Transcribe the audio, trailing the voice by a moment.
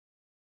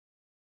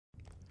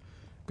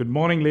Good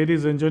morning,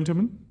 ladies and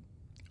gentlemen.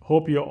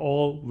 Hope you're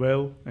all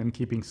well and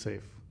keeping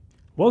safe.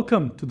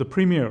 Welcome to the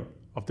premiere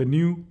of the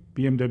new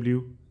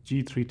BMW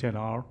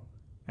G310R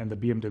and the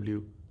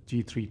BMW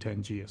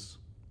G310GS.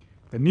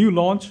 The new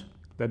launch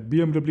that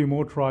BMW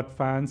Motorrad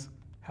fans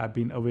have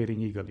been awaiting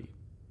eagerly.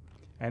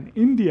 And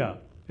India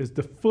is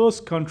the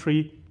first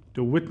country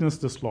to witness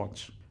this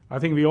launch. I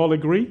think we all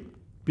agree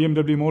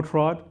BMW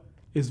Motorrad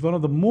is one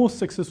of the most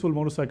successful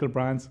motorcycle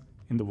brands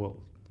in the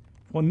world.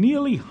 For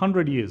nearly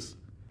 100 years,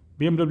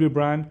 BMW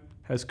brand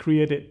has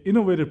created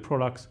innovative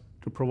products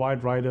to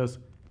provide riders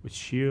with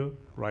sheer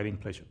riding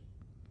pleasure.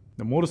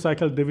 The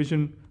motorcycle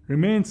division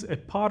remains a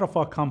part of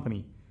our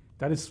company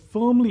that is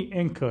firmly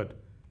anchored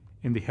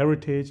in the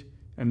heritage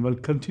and will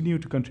continue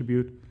to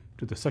contribute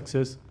to the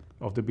success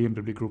of the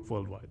BMW Group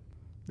worldwide.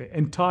 The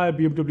entire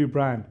BMW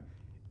brand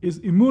is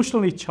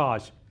emotionally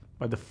charged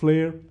by the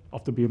flair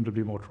of the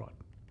BMW Motorrad.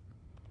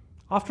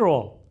 After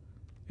all,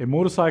 a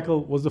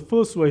motorcycle was the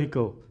first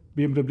vehicle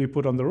BMW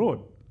put on the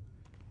road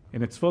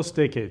in its first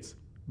decades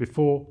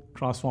before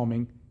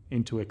transforming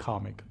into a car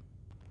maker.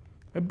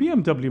 A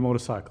BMW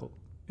motorcycle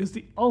is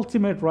the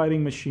ultimate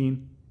riding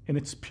machine in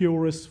its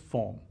purest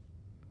form.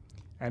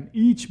 And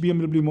each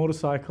BMW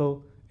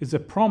motorcycle is a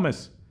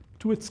promise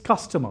to its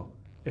customer,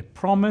 a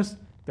promise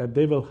that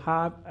they will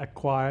have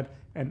acquired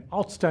an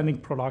outstanding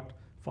product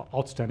for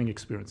outstanding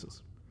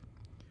experiences.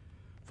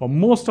 For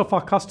most of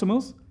our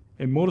customers,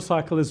 a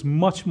motorcycle is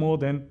much more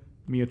than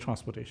mere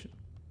transportation.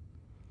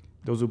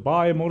 Those who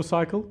buy a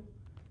motorcycle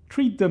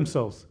treat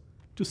themselves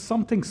to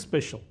something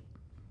special,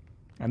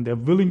 and they're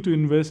willing to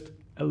invest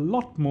a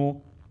lot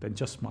more than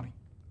just money.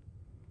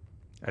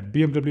 At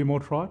BMW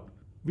Motorrad,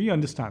 we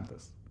understand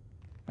this,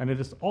 and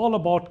it is all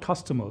about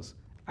customers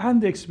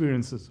and the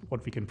experiences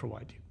what we can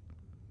provide you.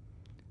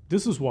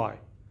 This is why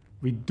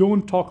we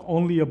don't talk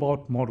only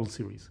about model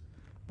series,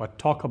 but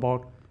talk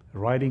about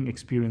riding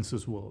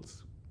experiences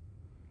worlds.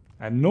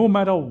 And no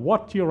matter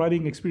what your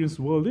riding experience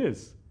world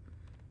is,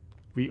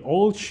 we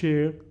all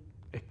share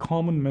a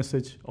common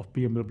message of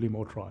BMW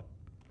Motorrad: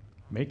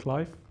 make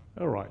life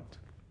a ride.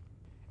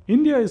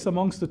 India is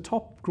amongst the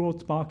top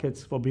growth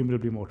markets for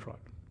BMW Motorrad.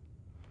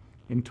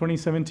 In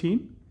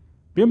 2017,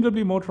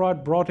 BMW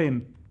Motorrad brought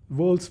in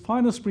world's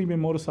finest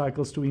premium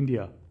motorcycles to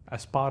India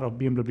as part of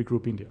BMW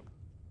Group India.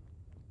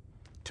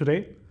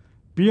 Today,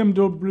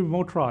 BMW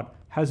Motorrad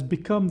has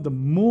become the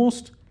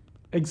most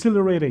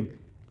exhilarating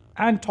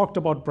and talked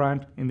about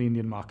brand in the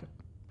Indian market.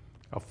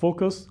 Our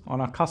focus on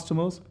our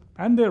customers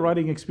and their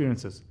riding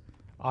experiences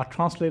are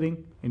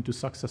translating into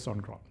success on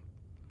ground.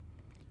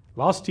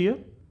 Last year,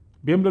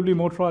 BMW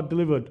Motorrad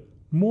delivered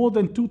more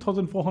than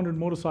 2,400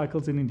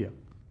 motorcycles in India.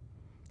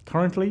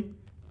 Currently,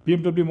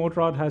 BMW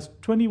Motorrad has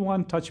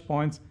 21 touch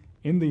points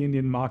in the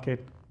Indian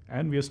market,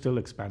 and we are still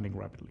expanding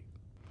rapidly.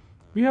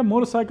 We have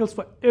motorcycles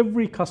for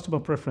every customer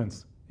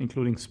preference,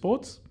 including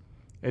sports,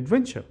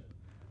 adventure,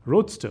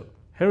 roadster,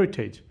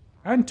 heritage,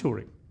 and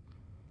touring.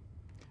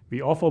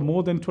 We offer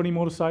more than 20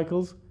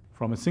 motorcycles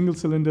from a single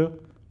cylinder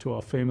to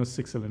our famous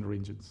 6-cylinder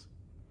engines.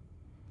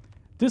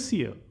 This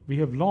year, we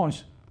have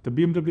launched the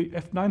BMW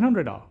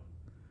F900R,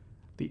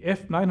 the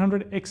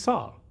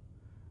F900XR,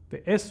 the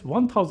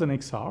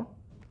S1000XR,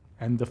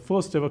 and the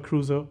first ever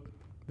cruiser,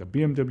 the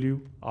BMW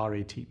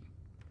R18.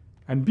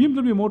 And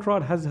BMW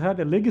Motorrad has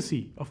had a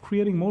legacy of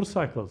creating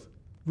motorcycles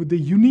with a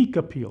unique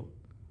appeal,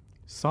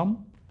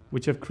 some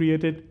which have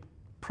created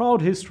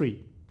proud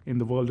history in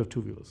the world of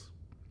two-wheelers.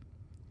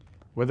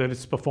 Whether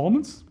it's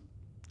performance,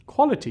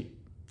 quality,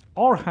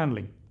 or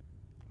handling,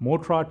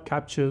 Motorrad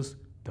captures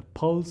the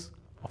pulse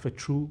of a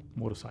true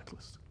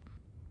motorcyclist.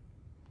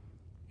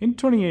 In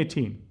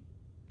 2018,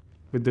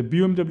 with the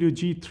BMW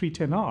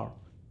G310R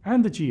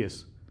and the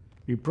GS,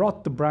 we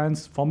brought the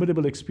brand's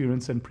formidable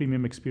experience and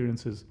premium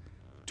experiences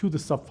to the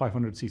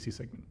sub-500cc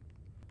segment.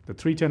 The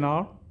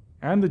 310R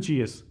and the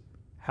GS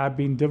have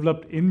been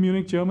developed in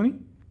Munich, Germany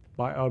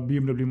by our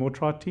BMW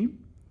Motorrad team,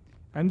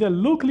 and they're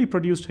locally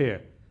produced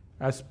here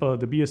as per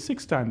the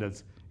BS6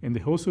 standards in the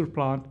Hosur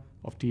plant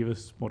of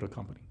TVS Motor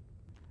Company.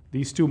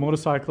 These two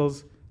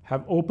motorcycles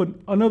have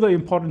opened another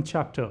important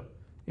chapter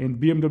in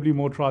BMW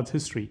Motorrad's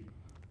history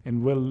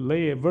and will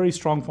lay a very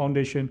strong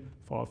foundation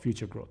for our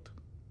future growth.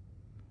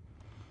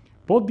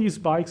 Both these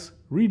bikes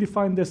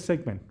redefine their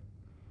segment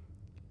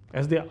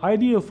as they're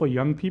ideal for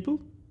young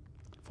people,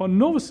 for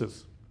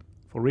novices,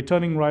 for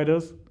returning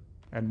riders,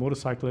 and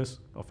motorcyclists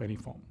of any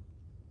form.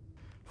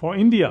 For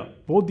India,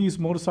 both these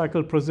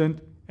motorcycles present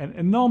an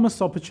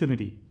enormous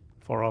opportunity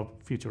for our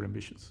future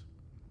ambitions.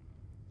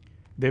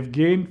 They've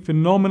gained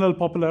phenomenal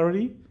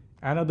popularity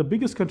and are the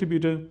biggest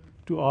contributor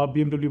to our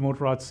BMW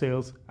Motorrad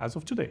sales as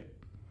of today.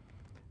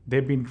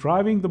 They've been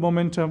driving the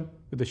momentum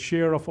with a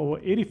share of over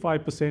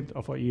 85%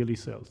 of our yearly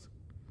sales.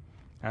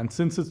 And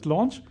since its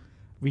launch,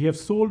 we have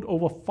sold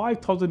over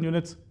 5,000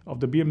 units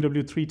of the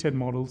BMW 310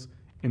 models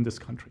in this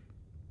country.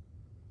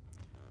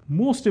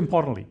 Most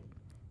importantly,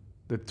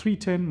 the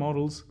 310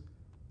 models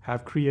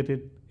have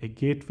created a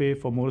gateway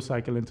for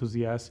motorcycle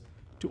enthusiasts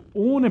to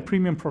own a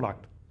premium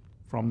product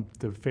from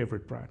their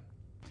favorite brand.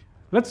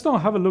 Let's now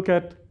have a look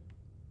at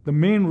the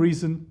main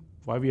reason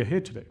why we are here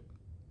today.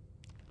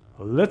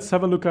 Let's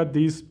have a look at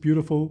these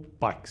beautiful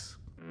bikes.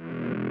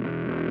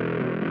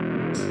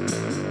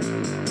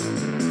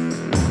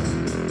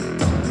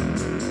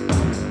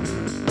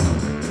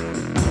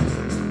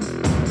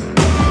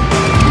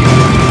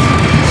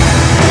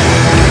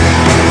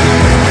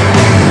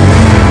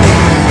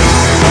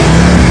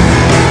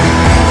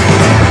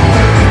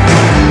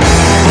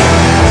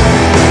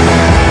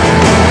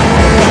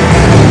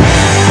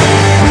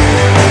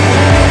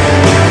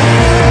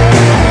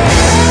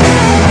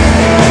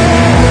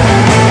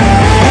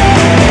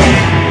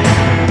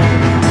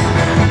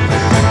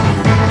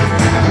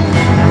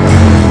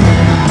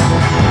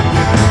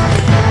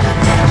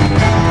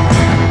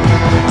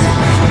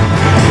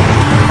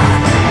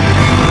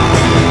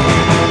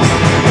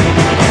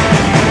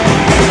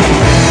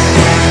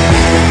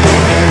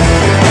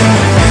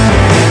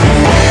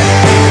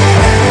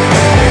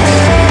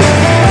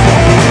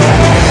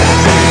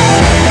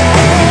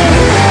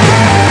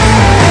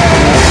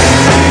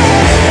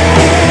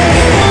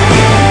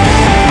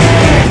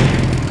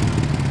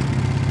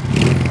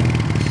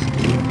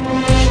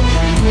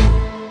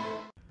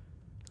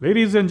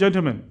 Ladies and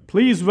gentlemen,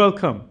 please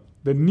welcome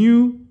the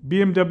new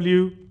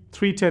BMW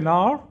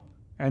 310R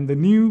and the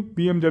new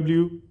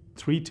BMW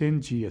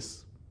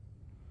 310GS.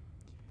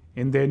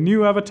 In their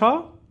new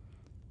avatar,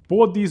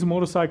 both these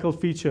motorcycles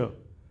feature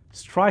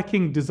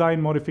striking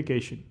design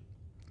modification,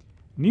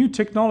 new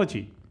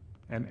technology,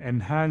 and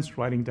enhanced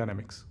riding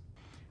dynamics.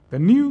 The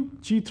new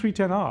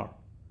G310R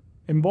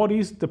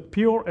embodies the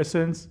pure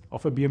essence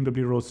of a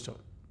BMW Roadster.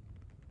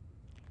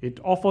 It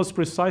offers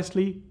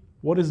precisely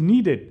what is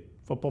needed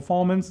for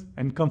performance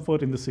and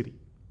comfort in the city.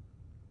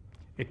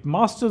 It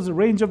masters a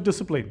range of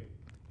discipline.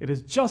 It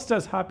is just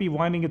as happy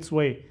winding its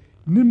way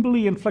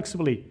nimbly and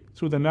flexibly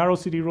through the narrow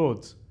city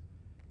roads.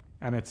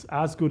 And it's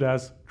as good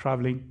as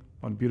traveling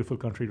on beautiful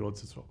country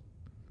roads as well.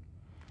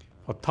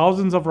 For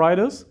thousands of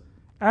riders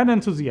and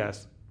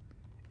enthusiasts,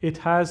 it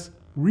has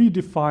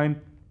redefined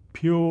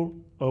pure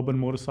urban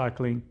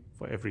motorcycling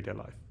for everyday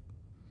life.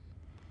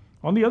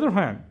 On the other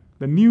hand,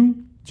 the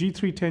new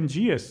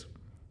G310GS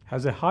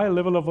has a high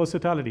level of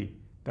versatility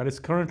that is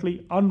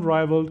currently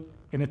unrivaled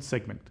in its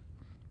segment.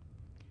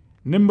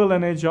 Nimble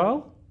and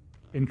agile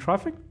in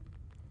traffic,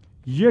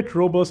 yet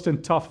robust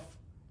and tough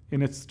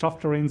in its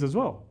tough terrains as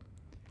well.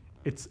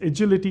 Its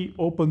agility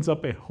opens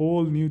up a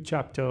whole new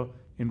chapter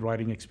in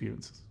riding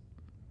experiences.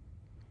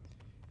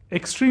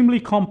 Extremely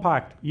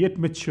compact yet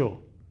mature.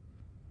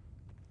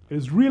 It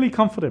is really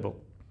comfortable.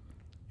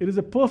 It is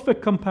a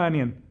perfect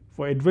companion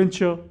for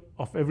adventure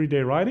of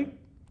everyday riding,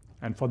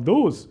 and for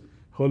those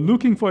who are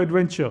looking for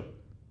adventure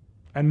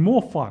and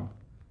more fun,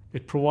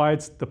 it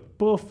provides the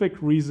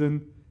perfect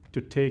reason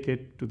to take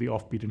it to the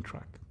off-beaten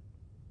track.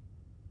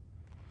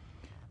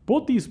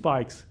 Both these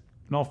bikes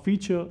now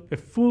feature a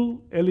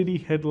full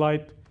LED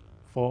headlight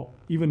for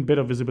even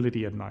better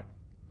visibility at night,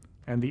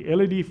 and the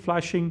LED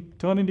flashing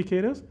turn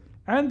indicators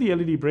and the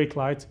LED brake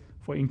lights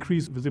for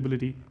increased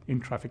visibility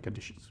in traffic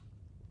conditions.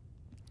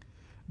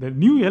 The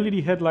new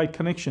LED headlight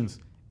connections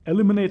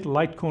eliminate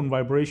light cone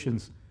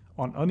vibrations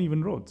on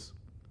uneven roads.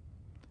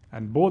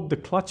 And both the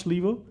clutch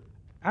lever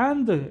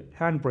and the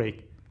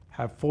handbrake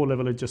have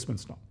 4-level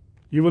adjustments now.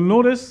 You will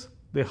notice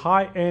the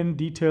high-end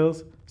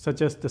details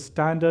such as the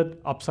standard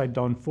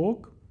upside-down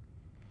fork,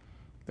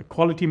 the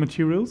quality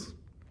materials,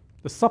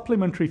 the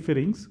supplementary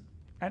fittings,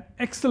 and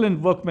excellent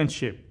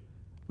workmanship,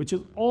 which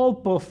is all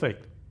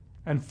perfect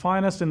and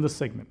finest in the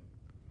segment.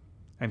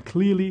 And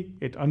clearly,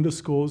 it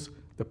underscores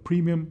the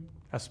premium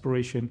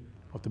aspiration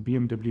of the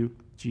BMW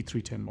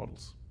G310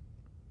 models.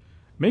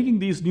 Making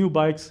these new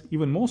bikes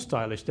even more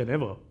stylish than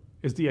ever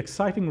is the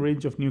exciting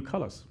range of new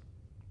colors.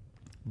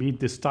 Be it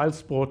the Style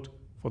Sport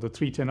for the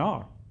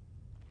 310R,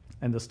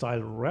 and the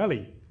Style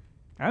Rally,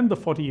 and the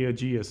 40-year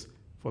GS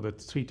for the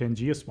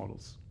 310GS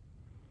models.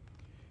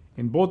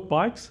 In both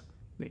bikes,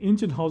 the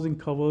engine housing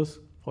covers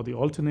for the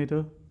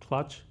alternator,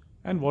 clutch,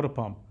 and water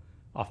pump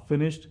are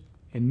finished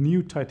in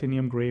new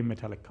titanium gray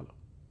metallic color.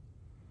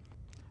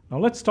 Now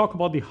let's talk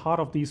about the heart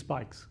of these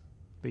bikes,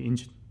 the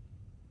engine.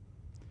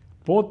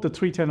 Both the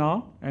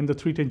 310R and the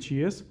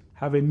 310GS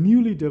have a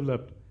newly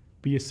developed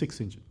BS6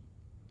 engine.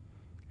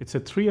 It's a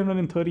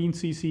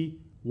 313cc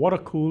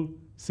water-cooled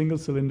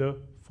single-cylinder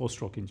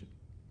 4-stroke engine.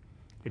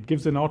 It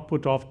gives an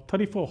output of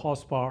 34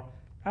 horsepower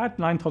at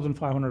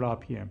 9,500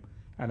 RPM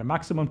and a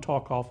maximum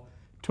torque of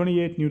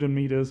 28 Newton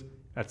meters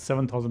at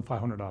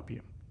 7,500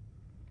 RPM.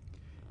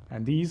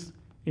 And these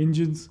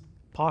engines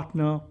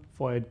partner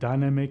for a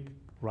dynamic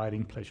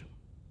riding pleasure.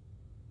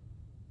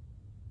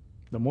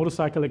 The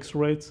motorcycle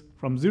accelerates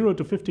from 0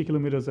 to 50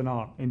 kilometers an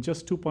hour in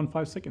just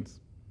 2.5 seconds.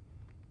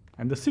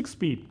 And the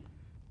 6-speed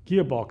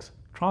gearbox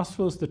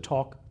transfers the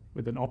torque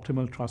with an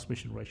optimal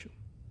transmission ratio.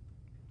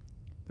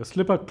 The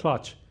slipper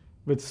clutch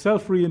with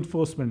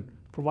self-reinforcement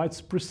provides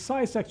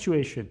precise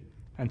actuation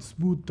and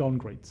smooth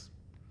downgrades.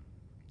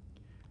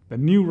 The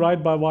new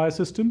ride-by-wire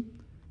system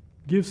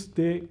gives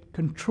the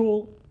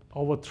control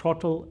over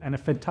throttle and a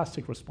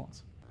fantastic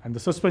response. And the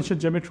suspension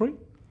geometry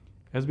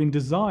has been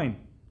designed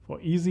for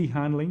easy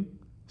handling,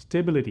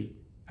 stability,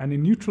 and a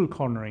neutral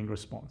cornering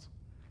response,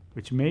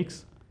 which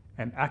makes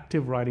an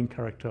active riding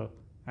character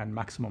and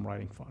maximum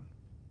riding fun.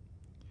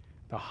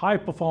 The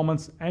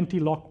high-performance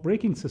anti-lock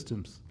braking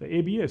systems, the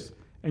ABS,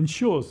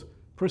 ensures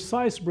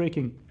precise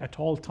braking at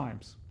all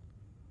times.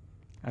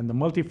 And the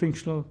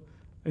multifunctional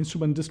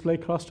instrument display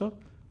cluster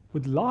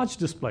with large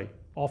display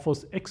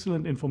offers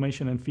excellent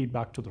information and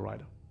feedback to the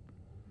rider.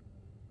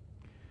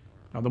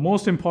 Now, the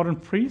most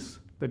important piece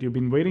that you've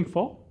been waiting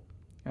for,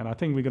 and I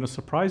think we're going to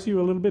surprise you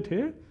a little bit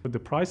here with the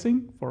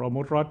pricing for our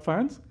Motorrad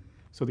fans.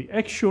 So the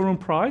ex-showroom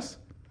price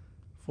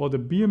for the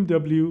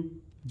BMW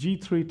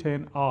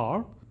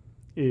G310R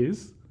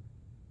is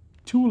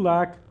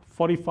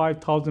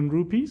 2,45,000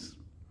 rupees,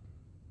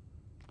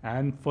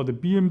 and for the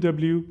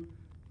BMW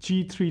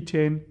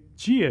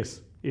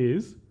G310GS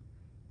is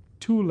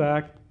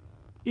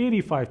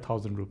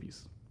 2,85,000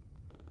 rupees.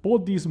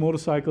 Both these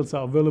motorcycles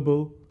are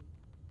available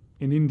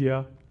in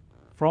India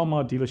from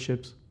our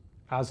dealerships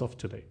as of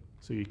today.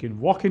 So you can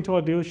walk into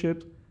our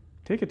dealerships,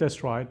 take a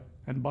test ride,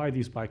 and buy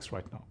these bikes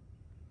right now.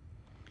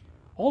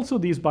 Also,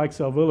 these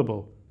bikes are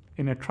available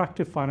in an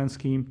attractive finance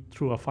scheme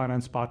through our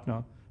finance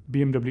partner,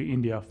 BMW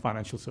India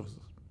Financial Services.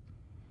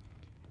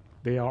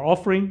 They are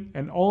offering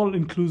an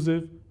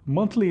all-inclusive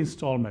monthly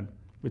installment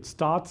which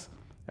starts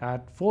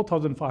at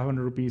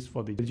 4,500 rupees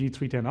for the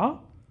G310R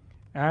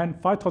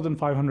and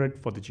 5,500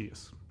 for the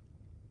GS.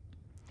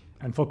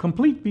 And for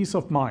complete peace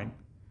of mind,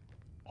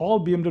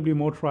 all BMW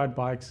Motorrad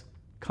bikes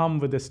come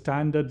with a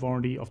standard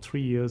warranty of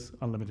 3 years,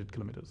 unlimited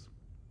kilometers.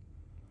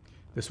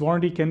 This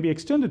warranty can be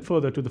extended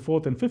further to the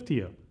 4th and 5th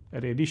year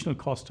at an additional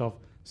cost of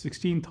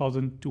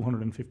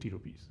 16,250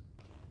 rupees.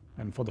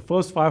 And for the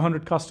first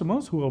 500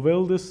 customers who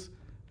avail this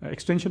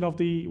extension of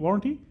the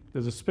warranty,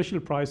 there's a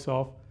special price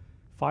of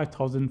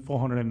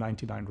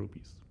 5,499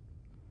 rupees.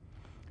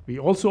 We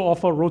also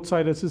offer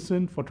roadside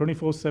assistance for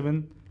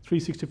 24/7,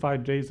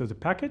 365 days as a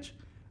package,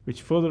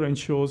 which further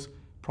ensures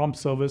prompt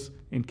service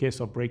in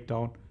case of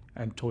breakdown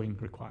and towing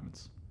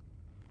requirements.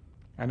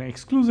 And an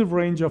exclusive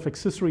range of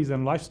accessories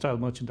and lifestyle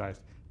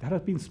merchandise that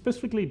has been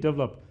specifically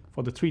developed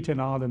for the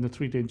 310R and the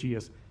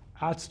 310GS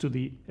adds to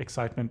the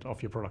excitement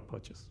of your product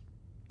purchase.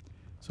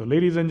 So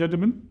ladies and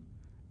gentlemen,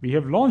 we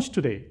have launched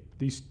today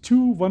these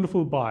two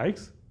wonderful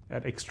bikes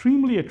at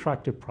extremely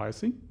attractive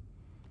pricing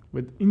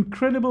with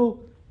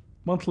incredible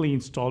monthly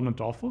installment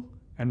offer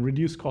and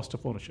reduced cost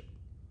of ownership.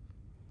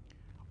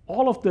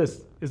 All of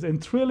this is a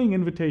thrilling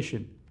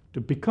invitation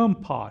to become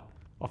part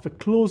of a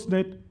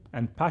close-knit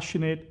and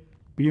passionate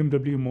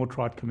BMW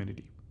Motorrad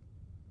community.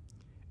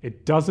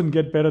 It doesn't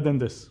get better than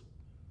this.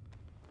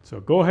 So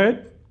go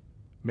ahead,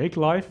 make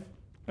life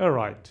a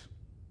ride.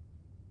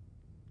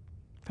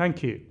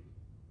 Thank you.